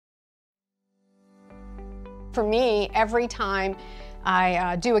For me, every time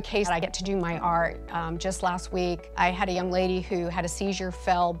I do a case, I get to do my art. Just last week, I had a young lady who had a seizure,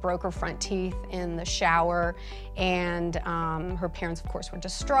 fell, broke her front teeth in the shower, and her parents, of course, were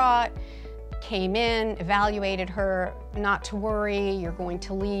distraught, came in, evaluated her, not to worry, you're going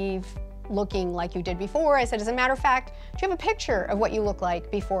to leave looking like you did before. I said, as a matter of fact, do you have a picture of what you look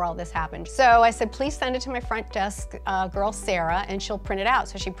like before all this happened? So I said, please send it to my front desk girl, Sarah, and she'll print it out.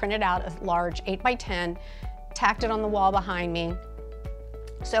 So she printed out a large 8x10, tacked it on the wall behind me.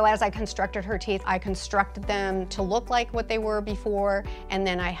 So as I constructed her teeth, I constructed them to look like what they were before, and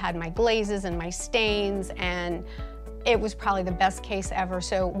then I had my glazes and my stains, and it was probably the best case ever.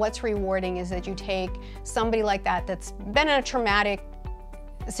 So what's rewarding is that you take somebody like that that's been in a traumatic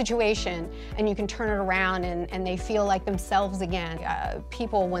situation, and you can turn it around and they feel like themselves again.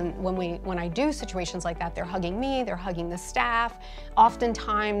 People, when I do situations like that, they're hugging me, they're hugging the staff.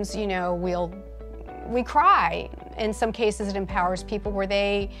 Oftentimes, you know, we cry. In some cases, it empowers people where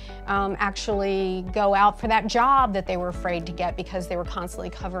they actually go out for that job that they were afraid to get because they were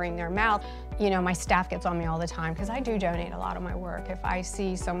constantly covering their mouth. You know, my staff gets on me all the time because I do donate a lot of my work. If I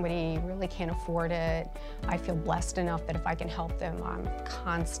see somebody really can't afford it, I feel blessed enough that if I can help them, I'm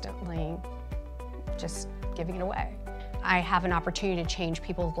constantly just giving it away. I have an opportunity to change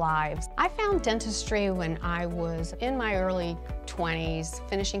people's lives. I found dentistry when I was in my early 20s,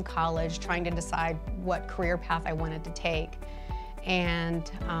 finishing college, trying to decide what career path I wanted to take. And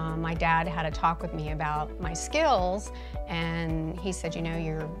my dad had a talk with me about my skills, and he said, you know,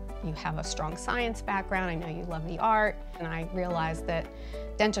 you have a strong science background, I know you love the art, and I realized that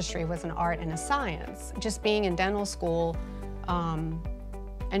dentistry was an art and a science. Just being in dental school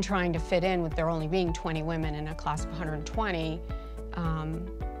and trying to fit in with there only being 20 women in a class of 120,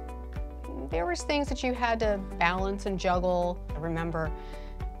 there was things that you had to balance and juggle. I remember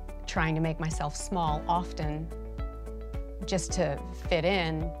trying to make myself small often just to fit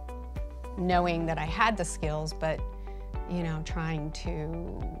in, knowing that I had the skills, but you know, trying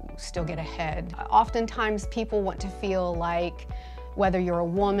to still get ahead. Oftentimes people want to feel like whether you're a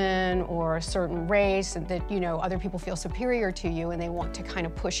woman or a certain race, that, you know, other people feel superior to you and they want to kind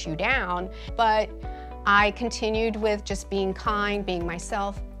of push you down. But I continued with just being kind, being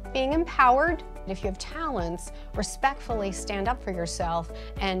myself, being empowered. If you have talents, respectfully stand up for yourself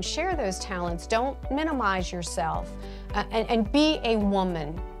and share those talents. Don't minimize yourself, and be a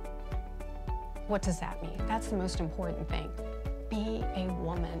woman. What does that mean? That's the most important thing. Be a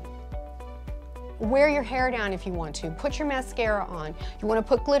woman. Wear your hair down if you want to. Put your mascara on. You want to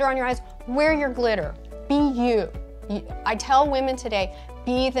put glitter on your eyes? Wear your glitter. Be you. I tell women today,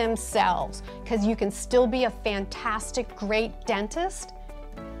 be themselves, because you can still be a fantastic, great dentist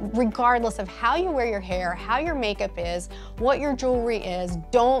regardless of how you wear your hair, how your makeup is, what your jewelry is.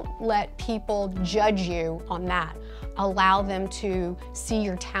 Don't let people judge you on that. Allow them to see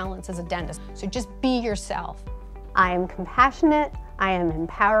your talents as a dentist. So just be yourself. I am compassionate, I am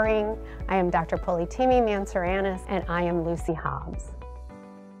empowering, I am Dr. Politimi Mantzouranis, and I am Lucy Hobbs.